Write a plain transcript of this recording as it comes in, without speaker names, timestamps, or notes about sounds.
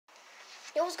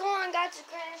Yo, what's going on, guys? It's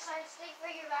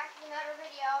Stickfigure back with another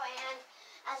video, and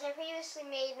as I previously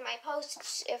made in my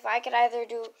posts, if I could either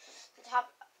do the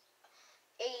top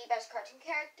 80 best cartoon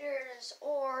characters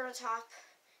or the top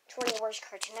 20 worst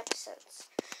cartoon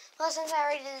episodes. Well, since I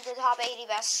already did the top 80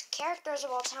 best characters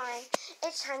of all time,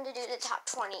 it's time to do the top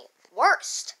 20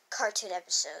 worst cartoon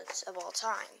episodes of all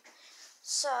time.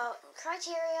 So,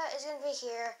 criteria is going to be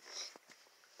here.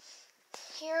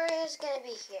 Here is going to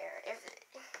be here.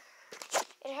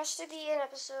 It has to be an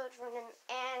episode from an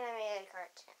animated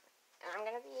cartoon. And I'm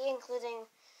going to be including,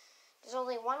 there's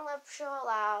only one web show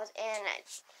allowed, and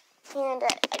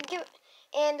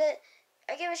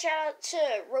I give a shout out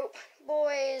to Rope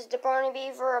Boys, the Barney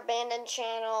Beaver Abandoned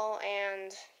Channel,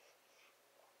 and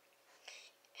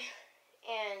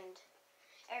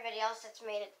everybody else that's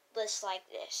made a list like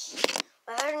this.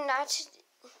 But other than that,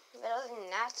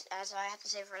 that's all I have to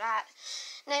say for that.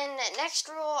 And then the next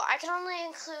rule, I can only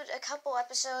include a couple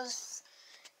episodes.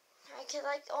 I could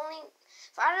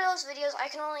out of those videos, I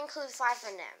can only include 5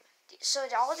 from them. So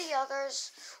all the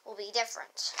others will be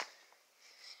different.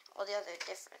 All the others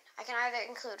different. I can either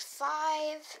include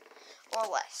 5 or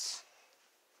less.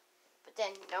 But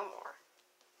then no more.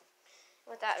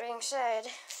 With that being said,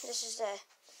 this is the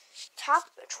top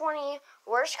 20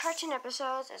 worst cartoon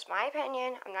episodes. It's my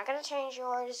opinion. I'm not going to change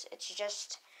yours. It's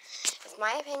just, if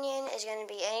my opinion is going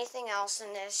to be anything else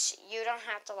than this, you don't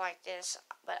have to like this,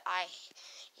 but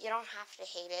you don't have to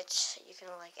hate it. You can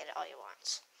like it all you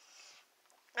want.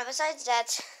 But besides that,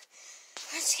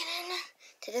 let's get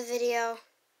into the video.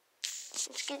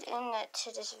 Let's get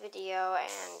into this video,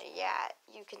 and yeah,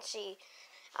 you can see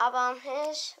album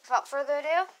is. Without further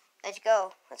ado, let's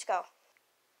go. Let's go.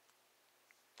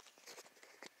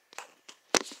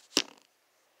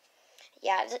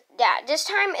 Yeah, this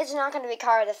time it's not going to be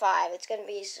Car of the Five. It's going to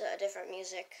be different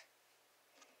music.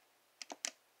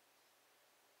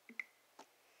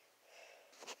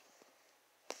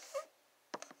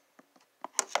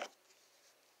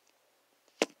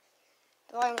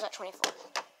 The volume's at 24.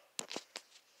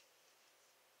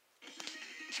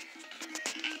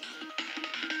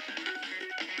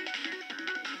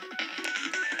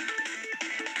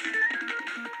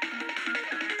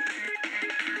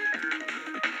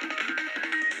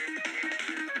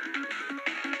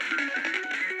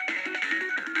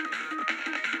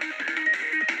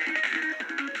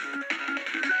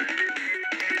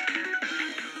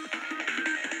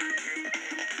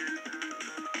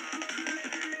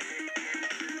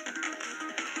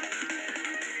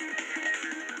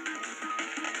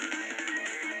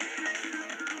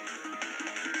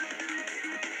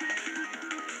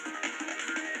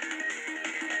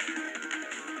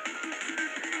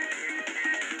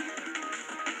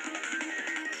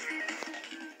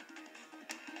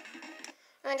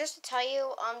 And just to tell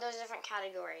you, those different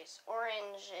categories.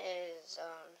 Orange is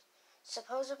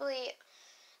supposedly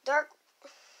dark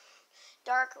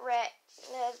red.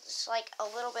 It's like a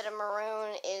little bit of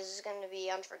maroon is going to be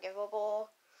unforgivable.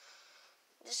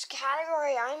 This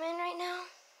category I'm in right now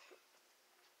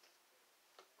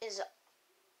is,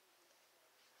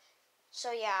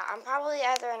 so yeah, I'm probably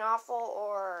either an awful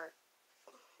or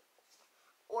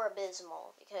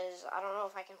abysmal, because I don't know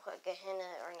if I can put Gehenna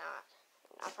or not.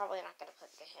 I'm probably not going to put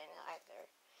Gehenna either.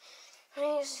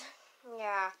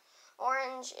 Yeah,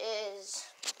 orange is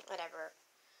whatever.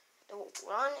 The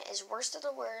 1 is worst of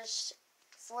the worst.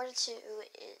 42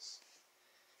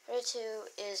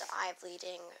 is eye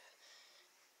bleeding.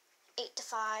 8 to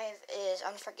 5 is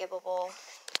unforgivable.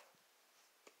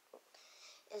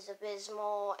 Is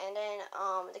abysmal, and then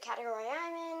the category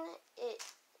I'm in, it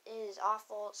is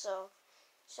awful. So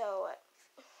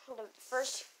the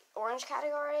first orange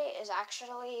category is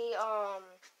actually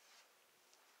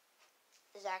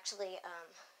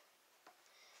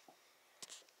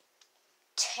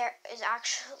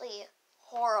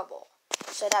horrible.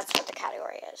 So that's what the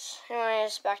category is.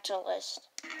 Anyways, back to the list.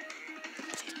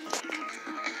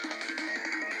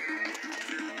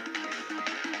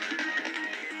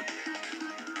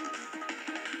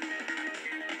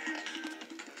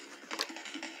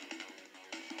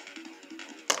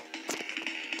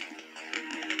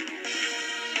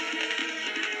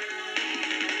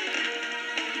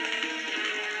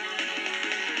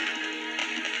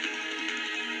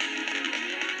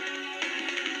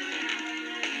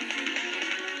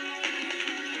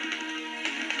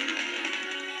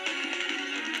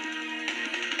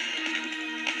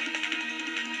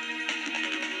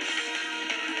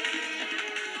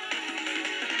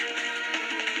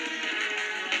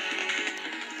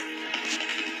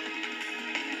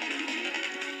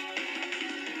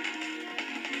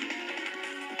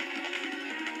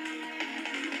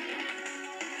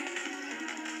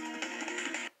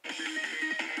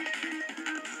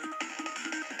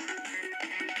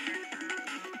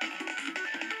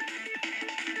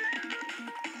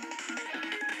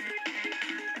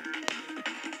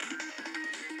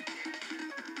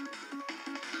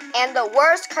 And the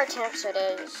worst cartoon episode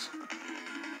is...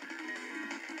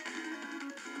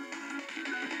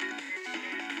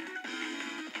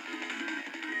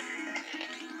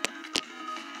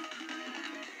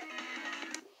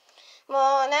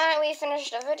 Well, now that we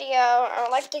finished the video, I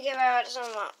would like to give out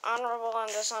some honorable and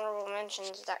dishonorable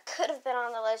mentions that could have been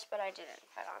on the list, but I didn't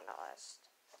put on the list.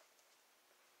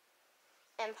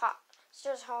 And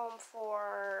Foster's Home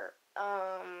for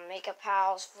Makeup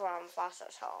Pals from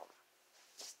Foster's Home.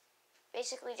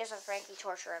 Basically just a Frankie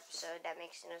torture episode that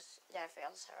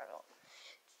feels terrible.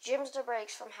 Jim's the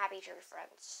Breaks from Happy Tree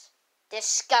Friends.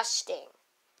 Disgusting.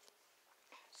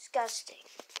 Disgusting.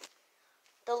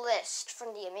 The List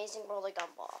from The Amazing World of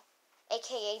Gumball,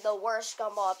 aka the worst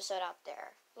Gumball episode out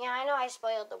there. Yeah, I know I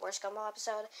spoiled the worst Gumball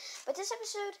episode, but this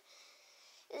episode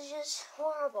is just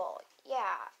horrible.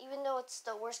 Yeah, even though it's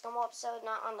the worst Gumball episode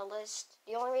not on the list,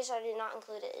 the only reason I did not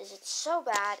include it is it's so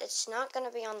bad, it's not going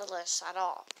to be on the list at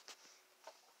all.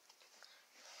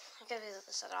 Not going to be on the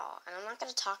list at all, and I'm not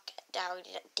going to talk down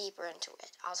deeper into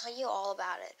it. I'll tell you all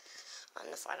about it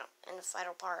in the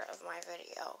final part of my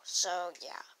video. So,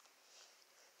 yeah.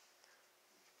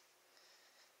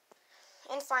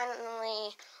 And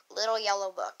finally, Little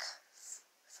Yellow Book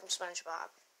from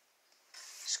SpongeBob.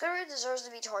 Squidward deserves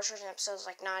to be tortured in episodes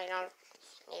like Naughty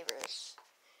Neighbors,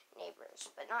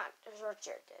 but not as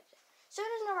Richard did. So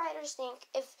does the writers think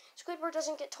if Squidward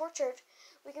doesn't get tortured,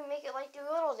 we can make it like the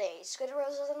good old days. Squidward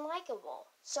was unlikable.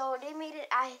 So they made it,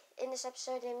 in this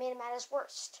episode, they made him at his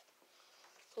worst.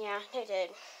 Yeah, they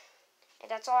did.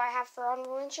 And that's all I have for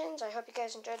honorable mentions. I hope you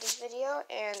guys enjoyed this video,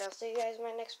 and I'll see you guys in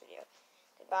my next video.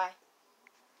 Goodbye.